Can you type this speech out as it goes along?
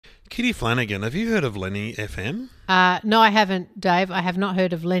Kitty Flanagan, have you heard of Lenny FM? No, I haven't, Dave. I have not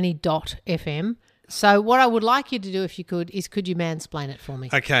heard of Lenny.fm. So what I would like you to do, if you could, is could you mansplain it for me?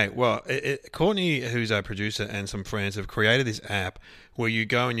 Okay, well, Courtney, who's our producer, and some friends have created this app where you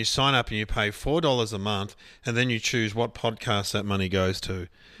go and you sign up and you pay $4 a month and then you choose what podcast that money goes to.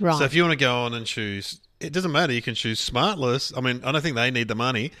 Right. So if you want to go on and choose... It doesn't matter. You can choose Smartless. I mean, I don't think they need the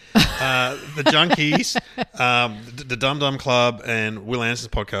money. The Junkies, the Dum Dum Club, and Will Anderson's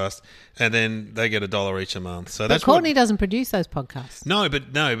podcast, and then they get $1 each a month. So but Courtney doesn't produce those podcasts. No,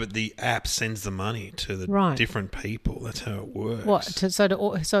 but the app sends the money to the different people. That's how it works. What?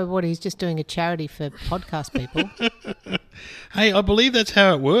 So what? He's just doing a charity for podcast people. Hey, I believe that's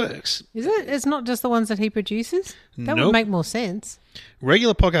how it works. Is it? It's not just the ones that he produces? That would make more sense.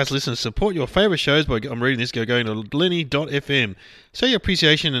 Regular podcast listeners support your favourite shows by, I'm reading this, going to lenny.fm. Show your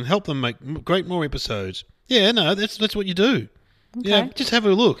appreciation and help them make more episodes. Yeah, no, that's what you do. Okay. Yeah, just have a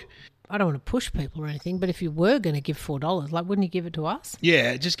look. I don't want to push people or anything, but if you were going to give $4, wouldn't you give it to us?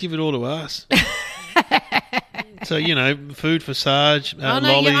 Yeah, just give it all to us. So, food for Sarge,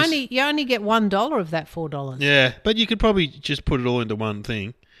 lollies. You only get $1 of that $4. Yeah, but you could probably just put it all into one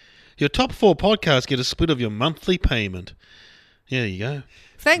thing. Your top 4 podcasts get a split of your monthly payment. Yeah, there you go.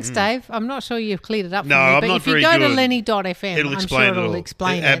 Thanks, Dave. I'm not sure you've cleared it up for me. I'm but not if you very go good. to lenny.fm, I'm sure it'll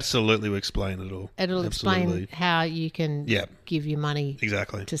explain it. Absolutely will explain it all. It'll explain how you can give your money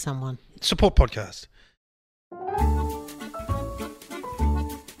to someone. Support podcast.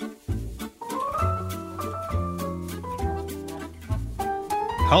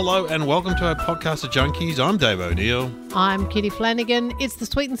 Hello and welcome to our podcast of Junkies. I'm Dave O'Neill. I'm Kitty Flanagan. It's the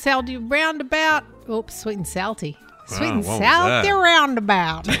Sweet and Salty Roundabout. Oops, Sweet and Salty. Sweet and Salty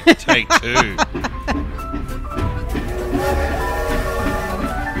Roundabout. Take 2.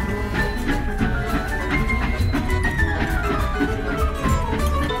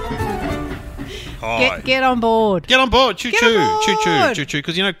 Get on board. Get on board. Choo-choo. Choo-choo.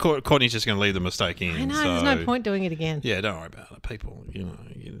 Because, Courtney's just going to leave the mistake in. I know. There's no point doing it again. Yeah, don't worry about it. People,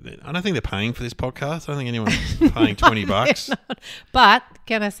 I don't think they're paying for this podcast. I don't think anyone's paying $20. But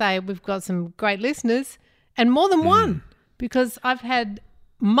can I say we've got some great listeners and more than one because I've had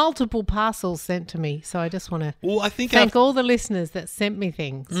multiple parcels sent to me. So I just want to thank all the listeners that sent me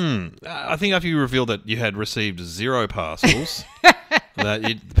things. I think after you revealed that you had received 0 parcels...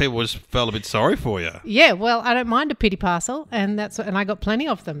 people just felt a bit sorry for you. Yeah, well, I don't mind a pity parcel, and I got plenty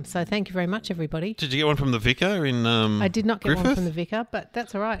of them. So thank you very much, everybody. Did you get one from the vicar in I did not get Griffith? One from the vicar, but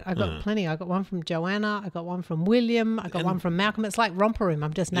that's all right. I got plenty. I got one from Joanna. I got one from William. I got one from Malcolm. It's like romper room.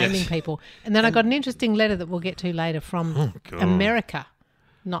 I'm just naming people. And then I got an interesting letter that we'll get to later from America.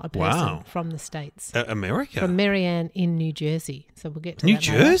 Not a person, from the States. America? From Marianne in New Jersey. So we'll get to New that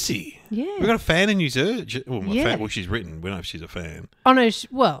Jersey? Later. Yeah. We've got a fan in New Jersey. Well, she's written. We don't know if she's a fan. Oh, no.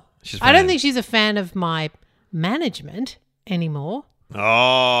 I don't think she's a fan of my management anymore. Oh.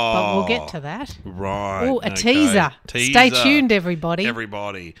 But we'll get to that. Right. Oh, a teaser. Stay tuned,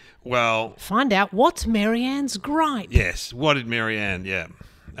 everybody. Well. Find out what's Marianne's gripe. Yes. What did Marianne,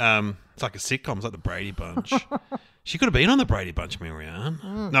 it's like a sitcom. It's like the Brady Bunch. She could have been on the Brady Bunch, Marianne.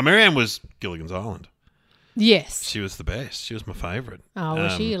 No, Marianne was Gilligan's Island. Yes. She was the best. She was my favourite. Oh,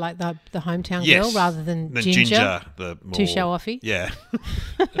 was she like the hometown girl rather than Ginger? The more, too show-offy? Yeah.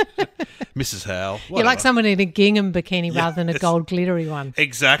 Mrs. Howell. You're like someone in a gingham bikini rather than a gold glittery one.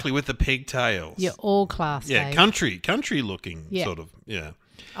 Exactly, with the pigtails. You're all class, Dave. Country looking, sort of, yeah.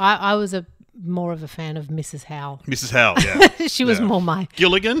 I was more of a fan of Mrs. Howell. Mrs. Howell, yeah. She was more my...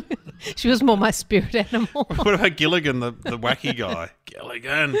 Gilligan? She was more my spirit animal. What about Gilligan, the wacky guy?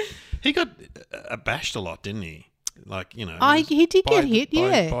 Gilligan. He got bashed a lot, didn't he? Like, he did get hit,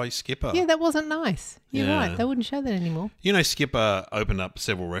 by Skipper. Yeah, that wasn't nice. You're right. They wouldn't show that anymore. Skipper opened up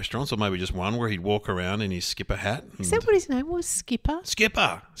several restaurants, or maybe just one, where he'd walk around in his Skipper hat. Is that what his name was? Skipper?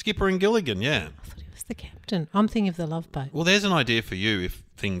 Skipper and Gilligan, yeah. I thought he was the captain. I'm thinking of the Love Boat. Well, there's an idea for you if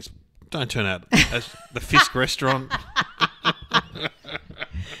things don't turn out as the Fisk restaurant.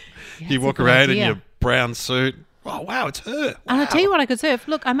 You walk around in your brown suit. Oh, wow, it's her. Wow. And I'll tell you what I could serve.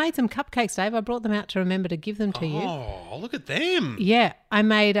 Look, I made some cupcakes, Dave. I brought them out to remember to give them to you. Oh, look at them. Yeah, I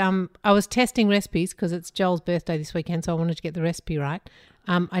made, I was testing recipes because it's Joel's birthday this weekend, so I wanted to get the recipe right.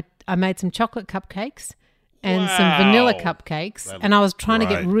 I made some chocolate cupcakes and some vanilla cupcakes, and I was trying to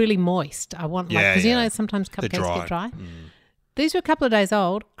get really moist. I want, because sometimes cupcakes get dry. These were a couple of days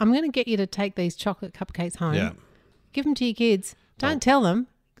old. I'm going to get you to take these chocolate cupcakes home. Yeah. Give them to your kids. Don't tell them.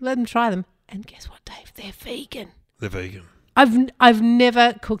 Let them try them. And guess what, Dave? They're vegan. They're vegan. I've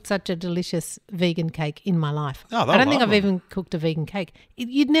never cooked such a delicious vegan cake in my life. Oh, I don't think I've even cooked a vegan cake.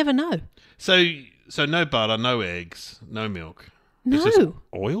 You'd never know. So no butter, no eggs, no milk. No. It's just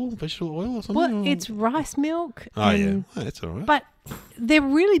oil, vegetable oil or something? Well, it's rice milk. Oh, yeah. Oh, that's all right. But they're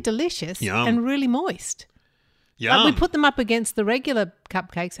really delicious Yum. and really moist. Yum. Like we put them up against the regular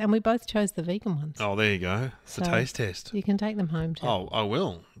cupcakes and we both chose the vegan ones. Oh, there you go. It's a taste test. You can take them home too. Oh, I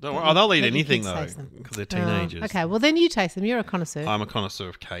will. Don't worry. They'll eat Let your anything, kids though, taste them. because they're teenagers. Okay, well then you taste them. You're a connoisseur. I'm a connoisseur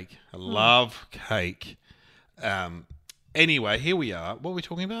of cake. I love cake. Anyway, here we are. What were we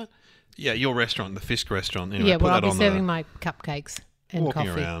talking about? Yeah, your restaurant, the Fisk restaurant. Anyway, yeah, put well, I'll that be on serving my cupcakes and walking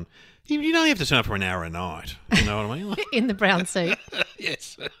coffee around. You don't have to turn up for an hour a night. You know what I mean? in the brown suit,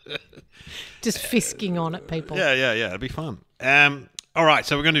 Yes. just fisking on at people. Yeah. It'd be fun. All right,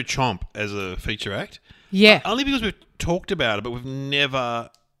 so we're going to do Chomp as a feature act. Yeah. Only because we've talked about it, but we've never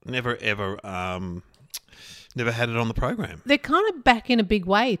ever had it on the program. They're kind of back in a big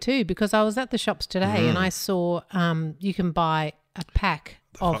way too, because I was at the shops today and I saw you can buy a pack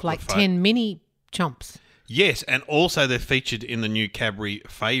of like 10 mini chomps. Yes, and also they're featured in the new Cadbury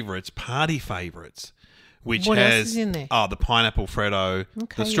Favourites, Party Favourites, which What has else is in there? the pineapple Freddo,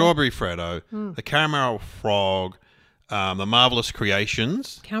 the strawberry Freddo, the caramel frog, the Marvellous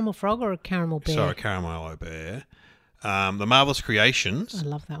Creations. Caramel frog or a caramel bear? Sorry, caramel bear. The Marvellous Creations. I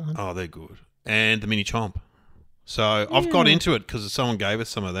love that one. Oh, they're good. And the mini chomp. So I've got into it because someone gave us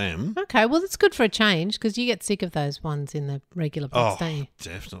some of them. Okay, well, it's good for a change because you get sick of those ones in the regular box, don't you?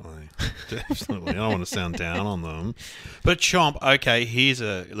 Definitely. I don't want to sound down on them. But Chomp, okay, here's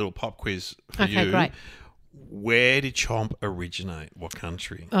a little pop quiz for you. Okay, great. Where did Chomp originate? What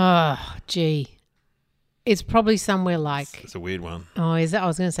country? Oh, gee. It's probably somewhere like... It's a weird one. Oh, is it? I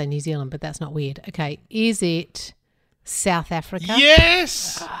was going to say New Zealand, but that's not weird. Okay, is it South Africa?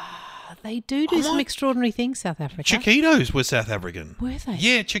 Yes! They do some extraordinary things, South Africa. Chiquitos were South African. Were they?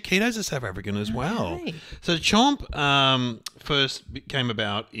 Yeah, Chiquitos are South African as well. Okay. So Chomp first came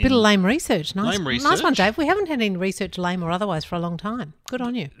about in... Bit of lame research. Nice, Lame Nice one, research. Dave. We haven't had any research, lame or otherwise, for a long time. Good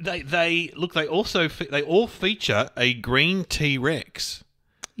on you. They all feature a green T-Rex.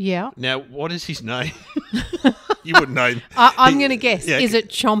 Yeah. Now, what is his name? You wouldn't know. I'm going to guess. Yeah. Is it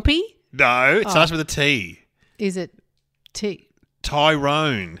Chompy? No, it starts with a T. Is it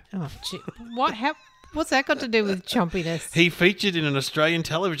Tyrone. Oh, gee. What's that got to do with chompiness? He featured in an Australian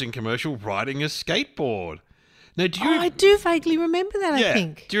television commercial riding a skateboard. Now, I do vaguely remember that, I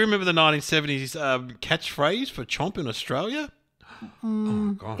think. Do you remember the 1970s catchphrase for Chomp in Australia?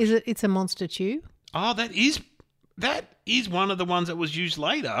 Oh, gosh. Is it? It's a monster chew? Oh, that is one of the ones that was used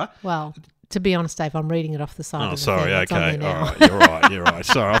later. Well, to be honest, Dave, I'm reading it off the side. Oh, of the sorry. thing. It's on Okay. there All now. right. You're right.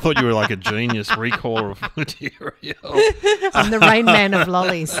 Sorry. I thought you were like a genius recaller of material. I'm the Rain Man of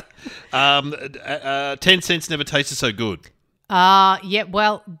lollies. 10 cents never tasted so good. Yeah,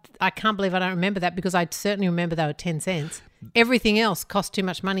 well, I can't believe I don't remember that because I certainly remember they were 10 cents. Everything else cost too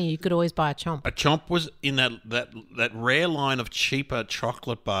much money. You could always buy a Chomp. A Chomp was in that rare line of cheaper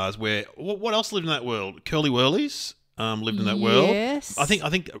chocolate bars where what else lived in that world? Curly Whirlies lived in that world. Yes. I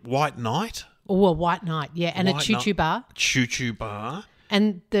think White Knight. Oh, a White Knight, yeah, and White a Choo Choo Knight. bar. Choo Choo bar.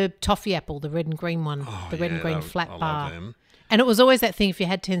 And the toffee apple, the red and green one, the red and green flat I bar. love them. And it was always that thing, if you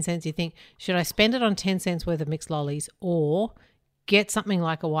had 10 cents, you think, should I spend it on 10 cents worth of mixed lollies or get something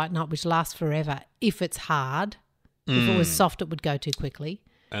like a White Knight which lasts forever if it's hard. If it was soft, it would go too quickly.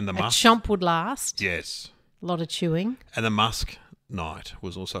 And the A musk. Chomp would last. Yes. A lot of chewing. And the Musk Knight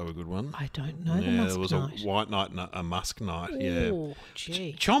was also a good one. I don't know the Yeah, musk there was Knight. a White Knight and a Musk Knight. Yeah. Oh,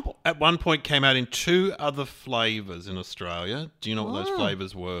 gee. Chomp at one point came out in 2 other flavours in Australia. Do you know what those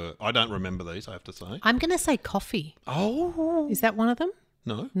flavours were? I don't remember these, I have to say. I'm going to say coffee. Oh. Is that one of them?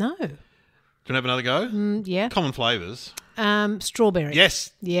 No. No. Do you want to have another go? Yeah. Common flavours. Strawberry.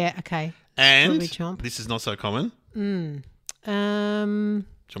 Yes. Yeah, okay. And Strawberry Chomp. this is not so common. Do you want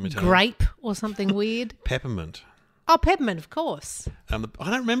me to tell you? Grape or something weird. Peppermint. Oh, peppermint, of course. I don't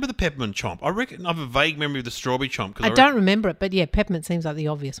remember the peppermint chomp. I reckon I have a vague memory of the strawberry chomp. I don't remember it, but yeah, peppermint seems like the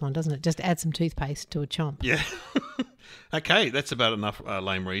obvious one, doesn't it? Just add some toothpaste to a chomp. Yeah. Okay, that's about enough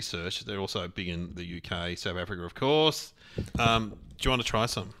lame research. They're also big in the UK, South Africa, of course. Do you want to try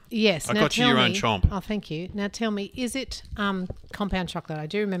some? Yes. I now got you tell your own me- chomp. Oh, thank you. Now tell me, is it compound chocolate? I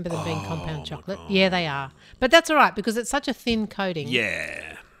do remember them being compound chocolate. Yeah, they are. But that's all right because it's such a thin coating.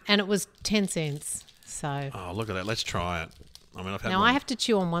 Yeah. And it was 10 cents. So Oh, look at that. Let's try it. I mean, I've had now one. I have to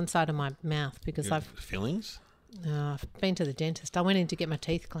chew on one side of my mouth because I've Fillings? I've been to the dentist. I went in to get my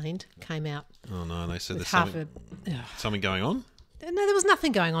teeth cleaned, came out Oh, no. They said with there's half something going on. No, there was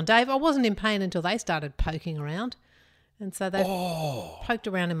nothing going on, Dave. I wasn't in pain until they started poking around. And so they poked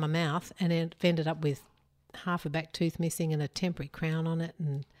around in my mouth and it ended up with half a back tooth missing and a temporary crown on it.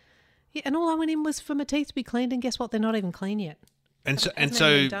 And and all I went in was for my teeth to be cleaned. And guess what? They're not even clean yet. And so even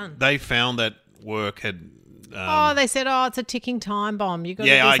been done. they found that work had They said, it's a ticking time bomb. You've got to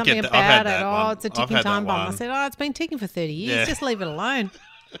Yeah, do I something get that. I've had about it. that one. It's a I've ticking had that time bomb. I one. said, it's been ticking for 30 years. Yeah. Just leave it alone.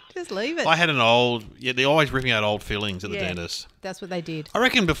 Just leave it. I had an old... Yeah, they're always ripping out old fillings at the Yeah. dentist. That's what they did. I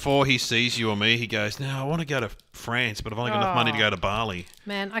reckon before he sees you or me, he goes, no, I want to go to France, but I've only got enough money to go to Bali.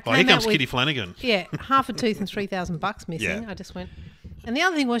 Man, I Here came comes out with, Kitty Flanagan. yeah, half a tooth and $3,000 missing. Yeah. I just went. And the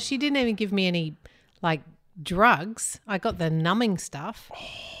other thing was she didn't even give me any, like, drugs. I got the numbing stuff.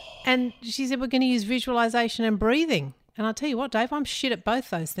 And she said, we're going to use visualization and breathing. And I'll tell you what, Dave, I'm shit at both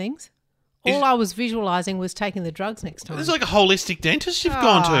those things. All I was visualizing was taking the drugs next time. It's like a holistic dentist you've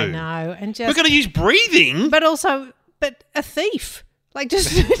gone to. I know. And just, We're going to use breathing. but a thief. Like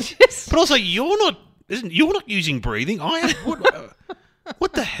just But also, you're not using breathing. I am.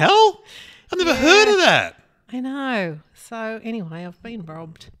 What the hell? I've never heard of that. I know. So anyway, I've been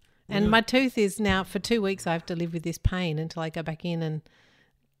robbed. And my tooth is now, for 2 weeks, I have to live with this pain until I go back in and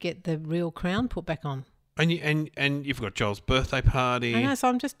get the real crown put back on. And you've got Joel's birthday party. I know, so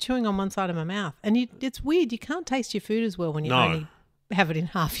I'm just chewing on one side of my mouth. And it's weird. You can't taste your food as well when you only have it in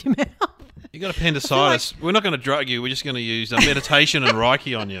half your mouth. You got appendicitis. We're not going to drug you. We're just going to use meditation and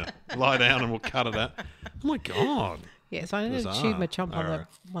Reiki on you. Lie down and we'll cut it out. Oh, my God. Yeah, so I need to chew my chomp on the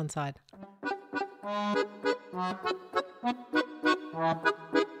one side.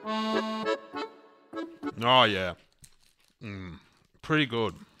 Oh, yeah. Pretty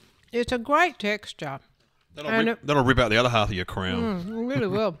good. It's a great texture. That'll rip out the other half of your crown. It really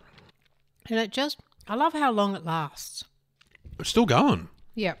will. And I love how long it lasts. It's still going.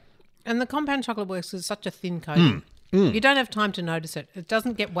 Yeah. And the compound chocolate works as such a thin coating. You don't have time to notice it. It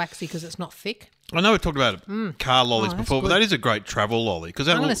doesn't get waxy because it's not thick. I know we've talked about car lollies before, but that is a great travel lolly. I'm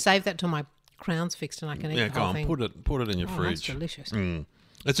going to save that till my crown's fixed and I can eat the whole thing. Put it in your fridge. That's delicious.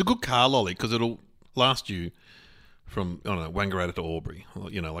 It's a good car lolly because it'll last you from, I don't know, Wangaratta to Albury,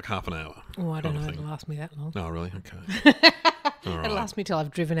 like half an hour. Oh, I don't know. It'll last me that long. Oh, really? Okay. All right. It'll last me till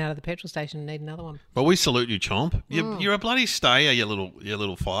I've driven out of the petrol station and need another one. Well, we salute you, Chomp. You're a bloody stayer, you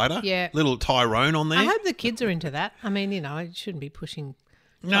little fighter. Yeah. Little Tyrone on there. I hope the kids are into that. I mean, I shouldn't be pushing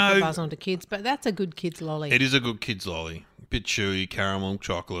chocolate bars onto kids, but that's a good kid's lolly. It is a good kid's lolly. Bit chewy, caramel,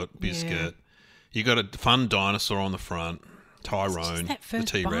 chocolate, biscuit. Yeah. You got a fun dinosaur on the front. Tyrone, that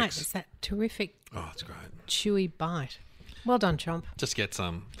first the T-Rex. bite. It's that terrific it's great. Chewy bite. Well done, Chomp. Just get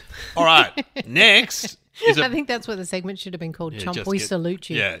some. All right, next is I think that's what the segment should have been called, Chomp. We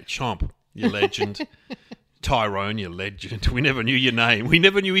salute you. Yeah, Chomp, you legend. Tyrone, you legend. We never knew your name. We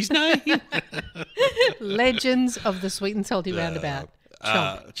never knew his name. Legends of the sweet and salty roundabout.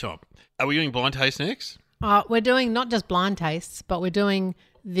 Chomp. Chomp. Are we doing blind taste next? We're doing not just blind tastes, but we're doing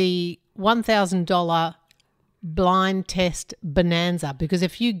the $1,000 blind test bonanza, because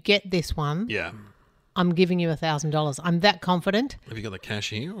if you get this one, I'm giving you $1,000. I'm that confident. Have you got the cash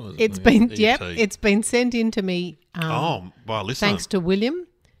here? Or it's been sent in to me. By a listener. Thanks to William,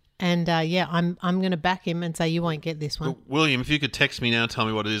 and I'm going to back him and say you won't get this one. Well, William, if you could text me now, and tell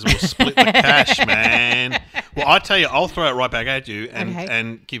me what it is, and we'll split the cash, man. Well, I tell you, I'll throw it right back at you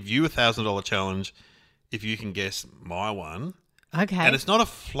and give you $1,000 challenge if you can guess my one. Okay. And it's not a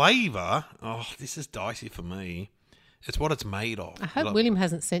flavour. Oh, this is dicey for me. It's what it's made of. I hope William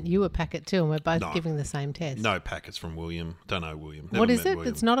hasn't sent you a packet too and we're both giving the same test. No packets from William. Don't know William. What is it?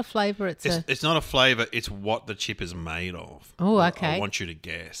 William. It's not a flavour. It's not a flavour. It's what the chip is made of. Oh, okay. I want you to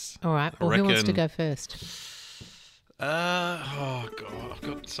guess. All right. Well, who wants to go first? Oh, God. I've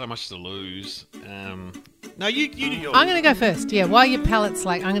got so much to lose. No, you do yours. I'm going to go first. Yeah. While your palate's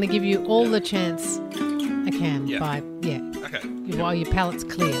I'm going to give you all the chance I can. Okay. While your palate's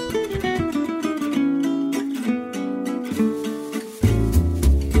clear.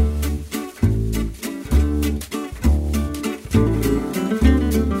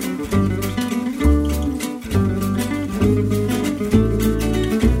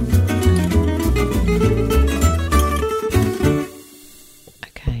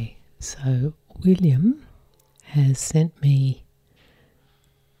 Okay, so William has sent me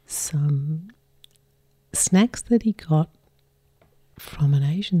some snacks that he got from an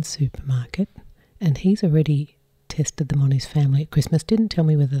Asian supermarket, and he's already tested them on his family at Christmas. Didn't tell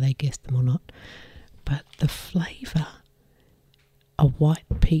me whether they guessed them or not, but the flavour, a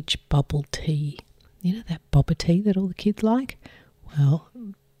white peach bubble tea. You know that boba tea that all the kids like? Well,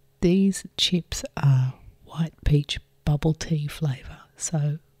 these chips are white peach bubble tea flavour.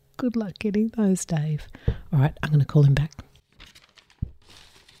 So good luck getting those, Dave. All right, I'm going to call him back.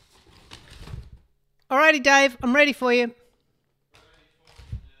 Alrighty, Dave, I'm ready for you.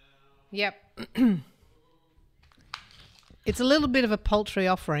 Yep. It's a little bit of a paltry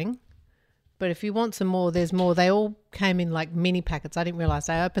offering, But if you want some more, there's more. They all came in like mini packets. I didn't realise.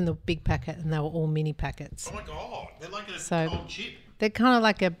 I opened the big packet and they were all mini packets. Oh my God. They're like a cold chip. They're kind of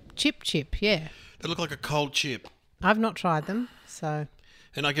like a chip, yeah. They look like a cold chip. I've not tried them, so.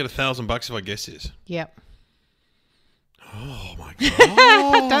 And I get $1,000 if I guess this. Yep. Oh my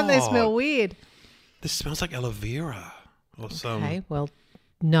God. Don't they smell weird? This smells like aloe vera or some. Okay, well,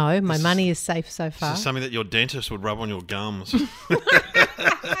 no, my money is safe so far. This is something that your dentist would rub on your gums.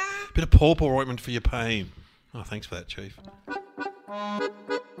 Bit of pawpaw ointment for your pain. Oh, thanks for that, Chief.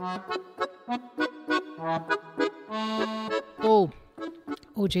 Oh,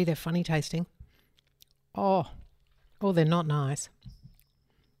 gee, they're funny tasting. Oh, they're not nice.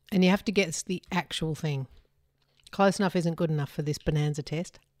 And you have to guess the actual thing. Close enough isn't good enough for this bonanza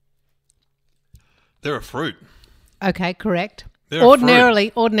test. They're a fruit. Okay, correct. They're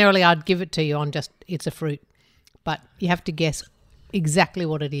Ordinarily, I'd give it to you on just it's a fruit, but you have to guess exactly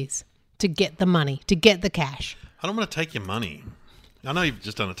what it is to get the money, to get the cash. I don't want to take your money. I know you've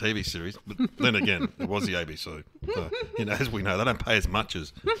just done a TV series, but then again, it was the ABC. So, as we know, they don't pay as much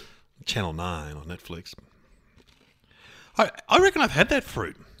as Channel 9 or Netflix. I reckon I've had that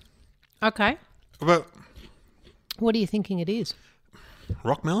fruit. Okay. But what are you thinking it is?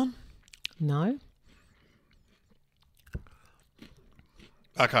 Rock melon? No.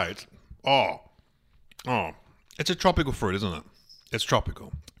 Okay. It's a tropical fruit, isn't it? It's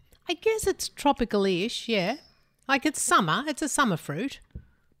tropical. I guess it's tropical-ish, yeah. Like it's summer. It's a summer fruit.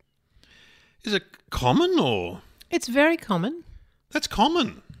 Is it common or? It's very common. That's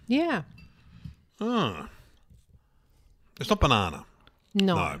common. Yeah. Oh. It's not banana.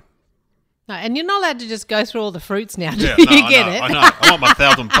 No. No, and you're not allowed to just go through all the fruits now. Yeah, You I get know, it? I know. I want my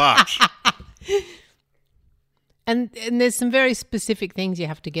 $1,000. And there's some very specific things you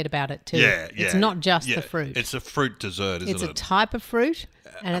have to get about it too. Yeah. It's not just the fruit. It's a fruit dessert, isn't it? It's a type of fruit,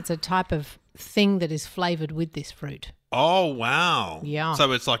 and it's a type of thing that is flavoured with this fruit. Oh, wow. Yeah.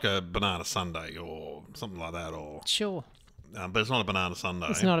 So it's like a banana sundae or something like that, or Sure. but it's not a banana sundae.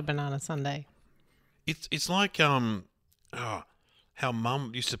 It's not a banana sundae. It's like how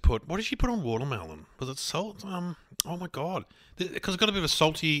Mum used to put. What did she put on watermelon? Was it salt? Oh my God, because it's got a bit of a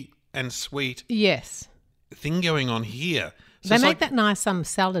salty and sweet Yes. thing going on here. So They it's make like, that nice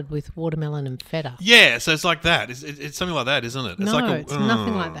salad with watermelon and feta. Yeah, so it's like that. It's something like that, isn't it? It's No, like it's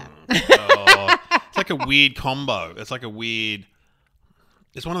nothing like that. It's like a weird combo. It's like a weird.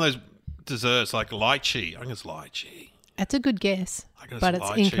 It's one of those desserts like lychee. I think it's lychee. That's a good guess, but it's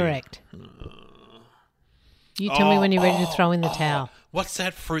lychee. incorrect. You tell me when you're ready to throw in the towel. What's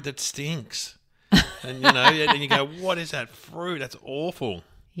that fruit that stinks? And and you go, what is that fruit? That's awful.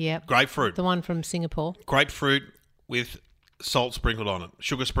 Yep. Grapefruit. The one from Singapore. Grapefruit with salt sprinkled on it,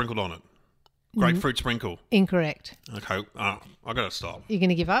 sugar sprinkled on it. Grapefruit sprinkle. Incorrect. Okay, I got to stop. You're going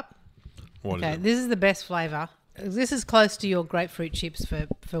to give up? What is Okay, it? this is the best flavour. This is close to your grapefruit chips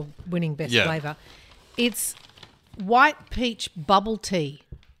for winning best flavour. It's white peach bubble tea.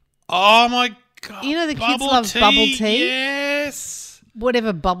 Oh my God. You know the kids love bubble tea? Yes.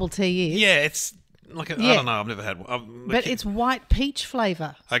 Whatever bubble tea is. Yeah, it's like I don't know. I've never had one. But it's white peach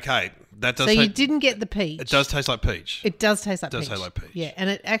flavour. Okay, that does. So you didn't get the peach. It does taste like peach. It does taste like peach. It does taste like peach. Yeah, and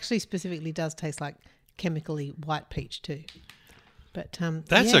it actually specifically does taste like chemically white peach too. But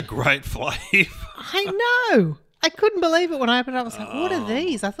That's a great flavour. I know. I couldn't believe it when I opened it up. I was like, what are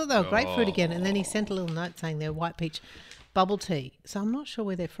these? I thought they were grapefruit again. And then he sent a little note saying they're white peach bubble tea. So I'm not sure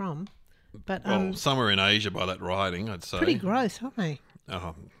where they're from. But Well, somewhere in Asia by that writing, I'd say. pretty gross, aren't they?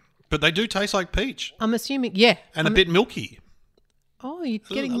 But they do taste like peach. I'm assuming, yeah. And a bit milky. Oh, you're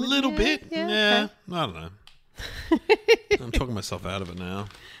getting a little bit. Yeah. Okay. I don't know. I'm talking myself out of it now.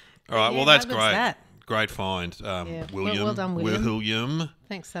 All right, Yeah, well, that's how good's great. that? Great find, William. Well done, William. William.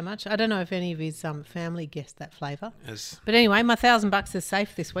 Thanks so much. I don't know if any of his family guessed that flavour. Yes. But anyway, my $1,000 is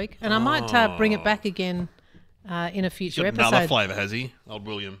safe this week. And I might bring it back again in a future Got episode. another flavour, has he? Old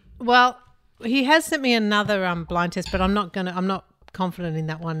William. Well, he has sent me another blind test, but I'm not confident in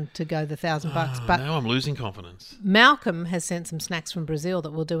that one to go the $1,000. But now I'm losing confidence. Malcolm has sent some snacks from Brazil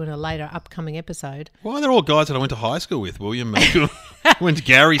that we'll do in a later upcoming episode. Why are they all guys that I went to high school with? William, Malcolm. When's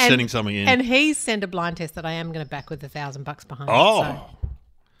Gary sending something in? And he's sent a blind test that I am going to back with $1,000 behind. Oh. So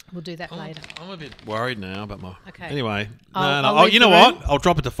we'll do that later. I'm a bit worried now about my... Okay. Anyway. I'll Oh, leave you the know room. what? I'll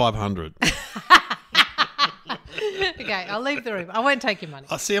drop it to 500. Okay, I'll leave the room. I won't take your money.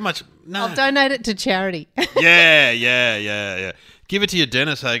 I'll see how much... No. I'll donate it to charity. Yeah. Give it to your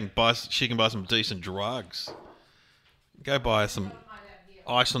dentist so she can buy some decent drugs. Go buy some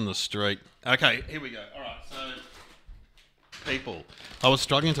ice on the street. Okay, here we go. All right, so people, I was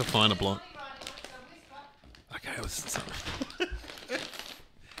struggling to find a blonde. Okay,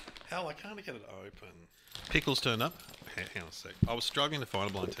 hell? I can't get it open. Pickles turned up. Hang on a sec. I was struggling to find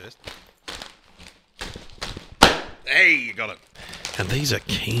a blind test. Hey, you got it. And these are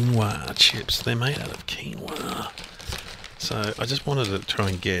quinoa chips. They're made out of quinoa. So I just wanted to try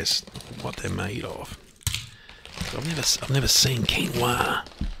and guess what they're made of. I've never seen quinoa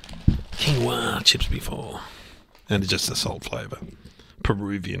chips before. And it's just a salt flavour.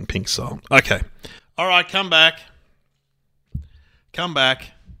 Peruvian pink salt. Okay. All right, come back. Come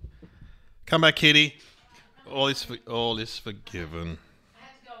back, kitty. All is forgiven. I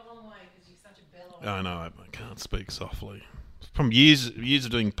had to go a long way because you're such a bellow. I know. I can't speak softly. From years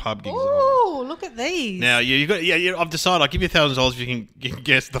of doing pub gigs. Ooh, look at these. Now you got. Yeah. I've decided. I'll give you $1,000 if you can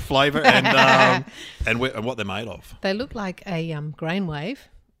guess the flavour and what they're made of. They look like a grain wave.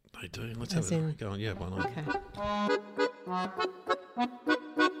 They do. Let's have a go on. Yeah, why not? Okay.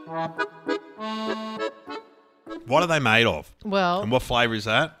 What are they made of? Well, and what flavour is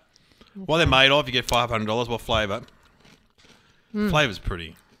that? What they're made of, you get $500. What flavour? Flavour's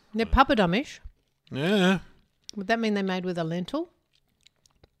pretty. They're papadum-ish. Yeah. Would that mean they're made with a lentil?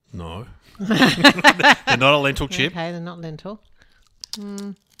 No. They're not a lentil chip. Okay, they're not lentil.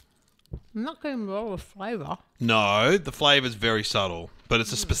 I'm not getting a lot of flavour. No, the flavour's very subtle, but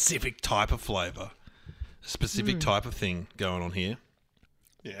it's a specific type of flavour. A specific type of thing going on here.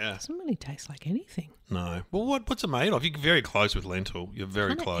 Yeah. It doesn't really taste like anything. No. Well, what's it made of? You're very close with lentil. You're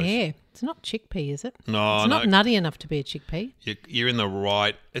very close. Yeah. It's not chickpea, is it? No, it's not nutty enough to be a chickpea. You're in the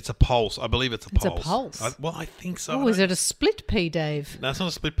right. It's a pulse. I believe it's a pulse. It's a pulse. I think so. Oh, is it a split pea, Dave? No, it's not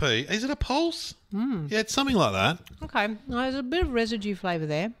a split pea. Is it a pulse? Yeah, it's something like that. Okay. Well, there's a bit of residue flavour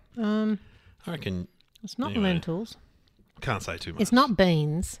there. I reckon. It's not lentils. Can't say too much. It's not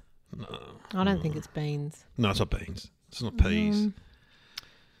beans. No. I don't think it's beans. No, it's not beans. It's not peas.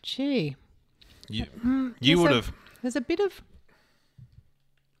 Gee. You would have. There's a bit of.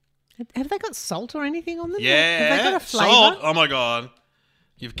 Have they got salt or anything on them? Yeah. Have they got a flavour? Salt. Oh my God.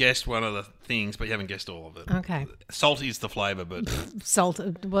 You've guessed one of the things, but you haven't guessed all of it. Okay. Salt is the flavour, but. Salt.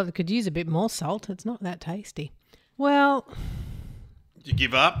 Well, they could use a bit more salt. It's not that tasty. Well. You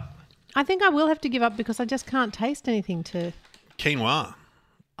give up? I think I will have to give up because I just can't taste anything to. Quinoa.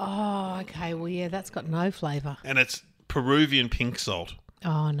 Oh, okay. Well, yeah, that's got no flavour. And it's Peruvian pink salt.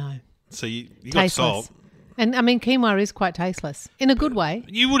 Oh, no. So you got salt. And, I mean, quinoa is quite tasteless. In a good way.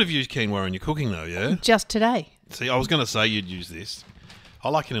 You would have used quinoa in your cooking, though, yeah? Just today. See, I was going to say you'd use this. I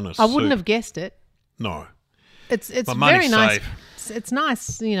like it in a soup. I wouldn't have guessed it. No. It's very nice. It's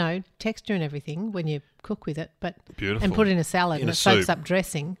nice, texture and everything when you cook with it. But beautiful. And put in a salad in and a it soaks soup. up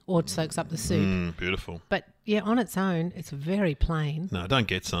dressing or it soaks up the soup. Beautiful. But, yeah, on its own, it's very plain. No, don't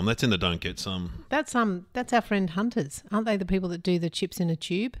get some. That's in the don't get some. That's our friend Hunters. Aren't they the people that do the chips in a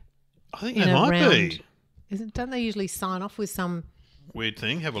tube? I think they might be. Don't they usually sign off with some weird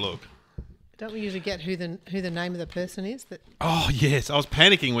thing? Have a look. Don't we usually get who the name of the person is? Oh, yes. I was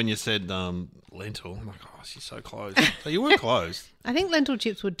panicking when you said lentil. I'm like, oh, she's so close. So you were close. I think lentil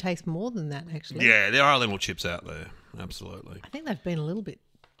chips would taste more than that, actually. Yeah, there are lentil chips out there. Absolutely. I think they've been a little bit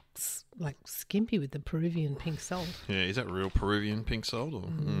skimpy with the Peruvian pink salt. Yeah, is that real Peruvian pink salt? Or?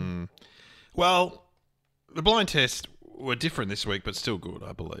 Well, the blind tests were different this week, but still good,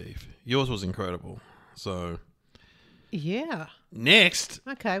 I believe. Yours was incredible. So, yeah. Next.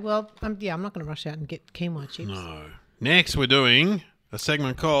 Okay, well, I'm not going to rush out and get quinoa chips. No. Next, we're doing a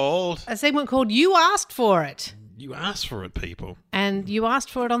segment called You Asked For It. You asked for it, people. And you asked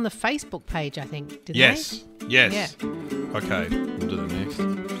for it on the Facebook page, I think, didn't Yes. they? Yes. Yeah. Okay, we'll do that next.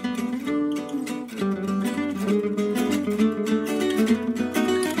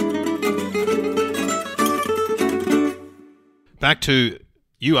 Back to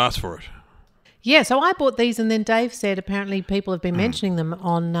you asked for it. Yeah, so I bought these and then Dave said apparently people have been mentioning them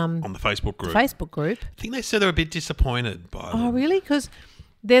on the Facebook group. I think they said they're a bit disappointed by them. Oh, really? Because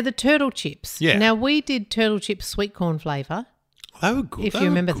they're the turtle chips. Yeah. Now, we did turtle chip sweet corn flavour. They were good. If you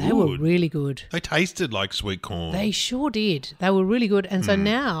remember, they were really good. They tasted like sweet corn. They sure did. They were really good. And so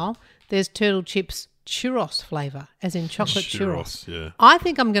now there's turtle chips churros flavour, as in chocolate churros. Yeah. I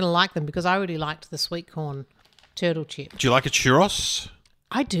think I'm going to like them because I already liked the sweet corn turtle chip. Do you like a churros?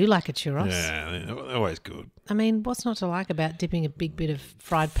 I do like a churros. Yeah, they're always good. I mean, what's not to like about dipping a big bit of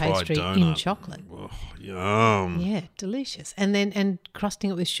fried pastry in chocolate? Oh, yum. Yeah, delicious. And crusting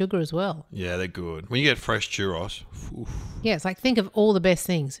it with sugar as well. Yeah, they're good. When you get fresh churros. Oof. Yeah, it's like think of all the best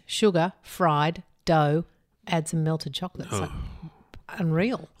things. Sugar, fried, dough, add some melted chocolate. It's like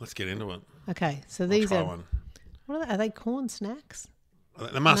unreal. Let's get into it. Okay, so these are... One. What are they? Are they corn snacks?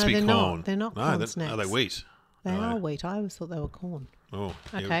 They must be corn. Not. They're not corn snacks. Are they wheat? They are wheat. I always thought they were corn. Oh,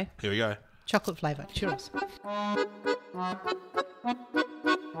 okay. Here we go. Chocolate flavour, churros.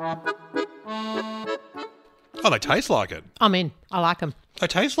 Oh, they taste like it. I'm in. I like them. They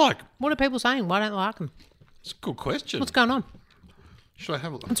taste like. What are people saying? Why don't they like them? It's a good question. What's going on? Should I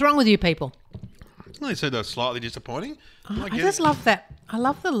have a look? What's wrong with you people? They said they're slightly disappointing. I just love that. I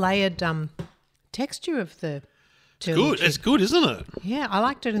love the layered texture of the turtle Good. chip. It's good, isn't it? Yeah, I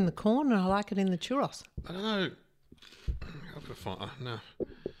liked it in the corn and I like it in the churros. I don't know. I've got to find. No.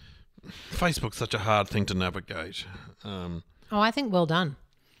 Facebook's such a hard thing to navigate. I think well done.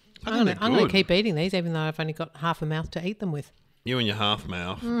 I'm going to keep eating these, even though I've only got half a mouth to eat them with. You and your half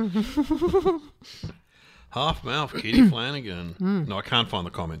mouth. Half mouth, Kitty Flanagan. No, I can't find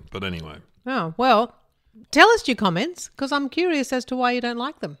the comment, but anyway. Oh, well, tell us your comments because I'm curious as to why you don't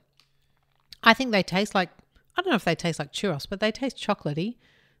like them. I think they taste like, I don't know if they taste like churros, but they taste chocolatey.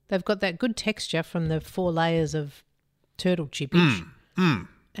 They've got that good texture from the 4 layers of turtle chippage.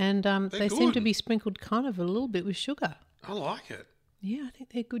 And they seem to be sprinkled kind of a little bit with sugar. I like it. Yeah, I think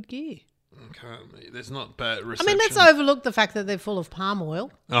they're good gear. Okay, there's not bad reception. I mean, let's overlook the fact that they're full of palm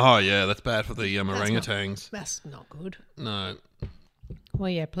oil. Oh, yeah, that's bad for the orangutans. That's not good. No. Well,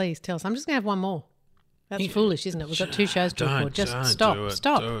 yeah, please tell us. I'm just going to have one more. That's foolish, isn't it? We've got 2 shows to record. Just stop.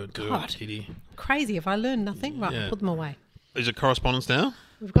 Do God, it, Kitty. crazy if I learn nothing. Right, I'll put them away. Is it correspondence now?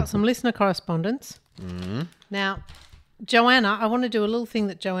 We've got some listener correspondence. Now, Joanna, I want to do a little thing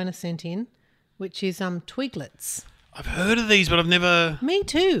that Joanna sent in, which is twiglets. I've heard of these, but I've never... Me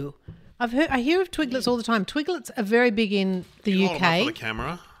too. I hear of twiglets all the time. Twiglets are very big in the UK. Hold them up for the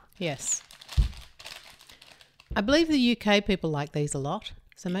camera. Yes. I believe the UK people like these a lot.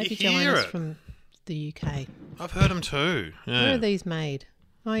 So maybe Joanna's from the UK. I've heard them too. Yeah. Where are these made?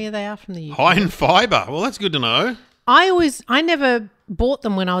 Oh, yeah, they are from the UK. High in fibre. Well, that's good to know. I never bought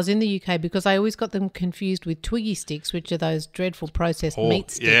them when I was in the UK because I always got them confused with Twiggy sticks, which are those dreadful processed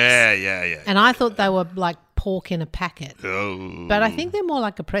meat sticks. Yeah. And I thought they were like pork in a packet. Oh. But I think they're more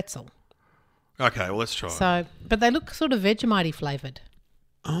like a pretzel. Okay, well, let's try. So, but they look sort of Vegemite flavoured.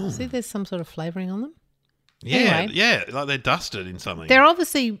 Oh. See, there's some sort of flavouring on them. Yeah, anyway, yeah, like they're dusted in something. They're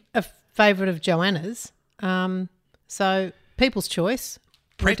obviously a favourite of Joanna's. So, people's choice.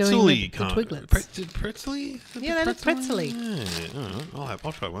 Pretzely kind of. Pretzely? Yeah, they look pretzely. Yeah,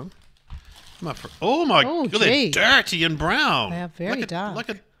 I'll try one. Oh my God, they're dirty and brown. They are very dark. Like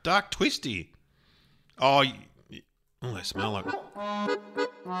a dark twisty. Oh, they smell like...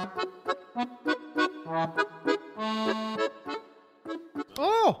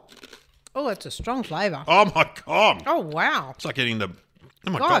 Oh, it's a strong flavour. Oh my God. Oh, wow. It's like getting the...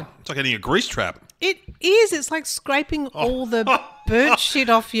 Oh my God. It's like getting a grease trap. It is. It's like scraping all the burnt shit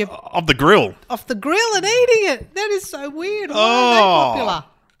off your... Off the grill. Off the grill and eating it. That is so weird. Why are they popular?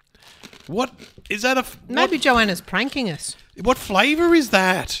 What? Is that a... Maybe Joanna's pranking us. What flavour is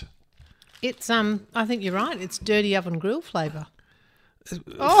that? It's, I think you're right. It's dirty oven grill flavour.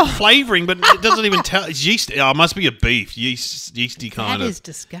 Flavouring, but it doesn't even tell. It's yeast. Oh, it must be a beef. Yeasty kind of. That is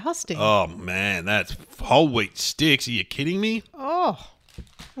disgusting. Oh, man. That's whole wheat sticks. Are you kidding me? Oh.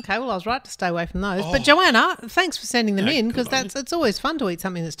 Okay, well, I was right to stay away from those. But Joanna, thanks for sending them in because it's always fun to eat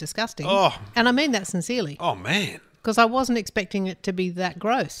something that's disgusting. Oh. And I mean that sincerely. Oh, man. Because I wasn't expecting it to be that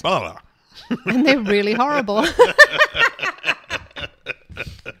gross. Blah. And they're really horrible.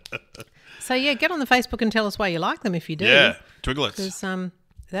 So, yeah, get on the Facebook and tell us why you like them if you do. Yeah, twiglets. Because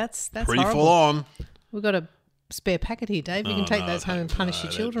that's pretty horrible. full on. We've got a spare packet here, Dave. You can take those home and punish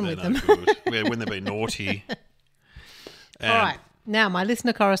your children with them. Yeah, when they be naughty. All right. Now, my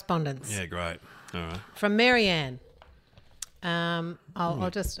listener correspondence. Yeah, great. All right. From Marianne. I'll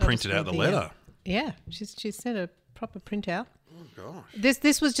just printed out the letter. Yeah, she's sent a proper printout. Oh, gosh.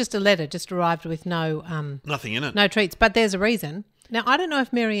 This was just a letter, just arrived with no... nothing in it. No treats, but there's a reason. Now, I don't know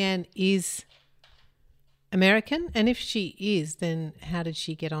if Marianne is American, and if she is, then how did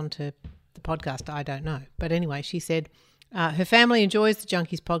she get onto the podcast? I don't know. But anyway, she said her family enjoys the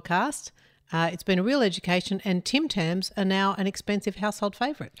Junkies podcast. It's been a real education, and Tim Tams are now an expensive household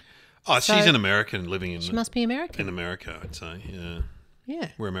favourite. Oh, so she's an American living in... She must be American. In America, I'd say, yeah. Yeah.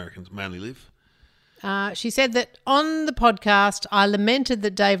 Where Americans mainly live. She said that on the podcast, I lamented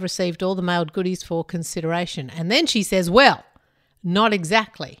that Dave received all the mailed goodies for consideration. And then she says, well, not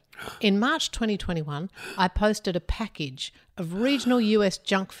exactly. In March 2021, I posted a package of regional US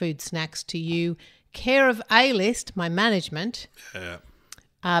junk food snacks to you, care of A-List, my management,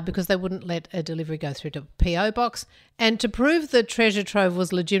 because they wouldn't let a delivery go through to a PO box. And to prove the treasure trove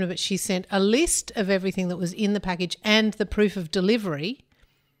was legitimate, she sent a list of everything that was in the package and the proof of delivery,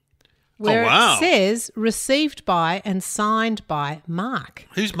 where it says received by and signed by Mark.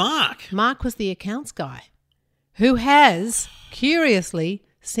 Who's Mark? Mark was the accounts guy who has, curiously,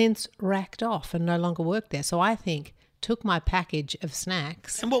 since racked off and no longer worked there. So I think took my package of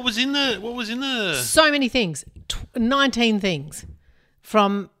snacks. And what was in the? So many things. 19 things.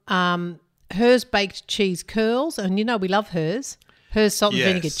 From hers baked cheese curls, and you know we love hers. Hers salt and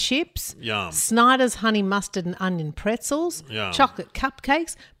vinegar chips. Yum. Snyder's honey mustard and onion pretzels. Yum. Chocolate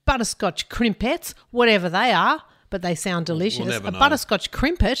cupcakes. Butterscotch crimpets, whatever they are, but they sound delicious. We'll never know. Butterscotch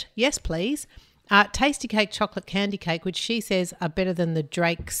crimpet, yes please. Tasty cake, chocolate candy cake, which she says are better than the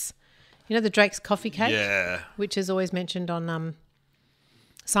Drake's. You know the Drake's coffee cake? Yeah. Which is always mentioned on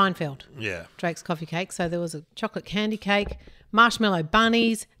Seinfeld. Yeah. Drake's coffee cake. So there was a chocolate candy cake, marshmallow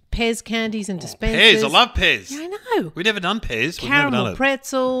bunnies, Pez candies and dispensers. Pez, I love Pez. Yeah, I know. We've never done Pez. We've Caramel never done it.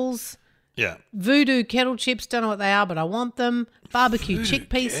 pretzels. Yeah. Voodoo kettle chips, don't know what they are, but I want them. Barbecue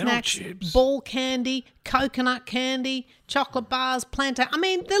chickpea snacks, chips. ball candy, coconut candy, chocolate bars, plantain. I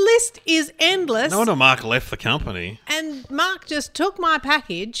mean, the list is endless. No wonder Mark left the company. And Mark just took my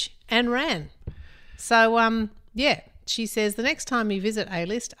package and ran. So, yeah, she says the next time you visit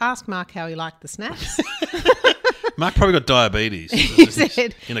A-List, ask Mark how he liked the snacks. Mark probably got diabetes. He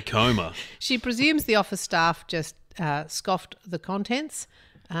said in a coma. She presumes the office staff just scoffed the contents.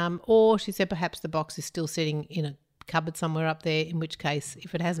 Or she said perhaps the box is still sitting in a cupboard somewhere up there, in which case,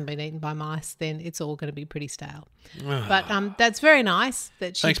 if it hasn't been eaten by mice, then it's all going to be pretty stale. But that's very nice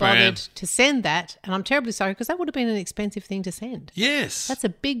that she bothered Marianne. to send that. And I'm terribly sorry because that would have been an expensive thing to send. Yes. That's a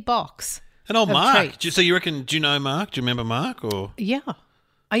big box. And old of Mark. treats. So you reckon, do you know Mark? Do you remember Mark? Or Yeah.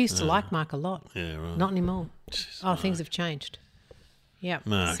 I used to like Mark a lot. Yeah, right. Not anymore. Things have changed. Yeah.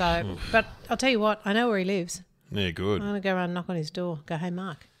 Mark. So, but I'll tell you what, I know where he lives. Yeah, good. I'm going to go around and knock on his door. Go, hey,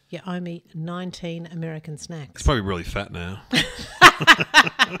 Mark, you owe me 19 American snacks. He's probably really fat now.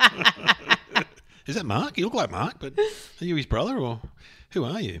 Is that Mark? You look like Mark, but are you his brother or who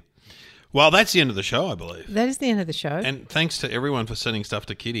are you? Well, that's the end of the show, I believe. That is the end of the show. And thanks to everyone for sending stuff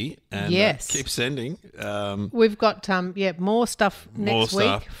to Kitty. And Yes. keep sending. We've got more stuff next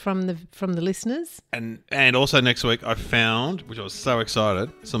More week from the listeners. And also next week I found, which I was so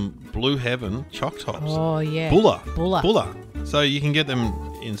excited, some Blue Heaven Choc Tops. Oh yeah, Bulla. So you can get them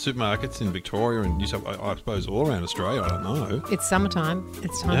in supermarkets in Victoria and New South, I suppose all around Australia. I don't know. It's summertime.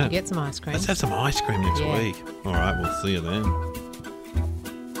 It's time to get some ice cream. Let's have some ice cream next week. All right, we'll see you then.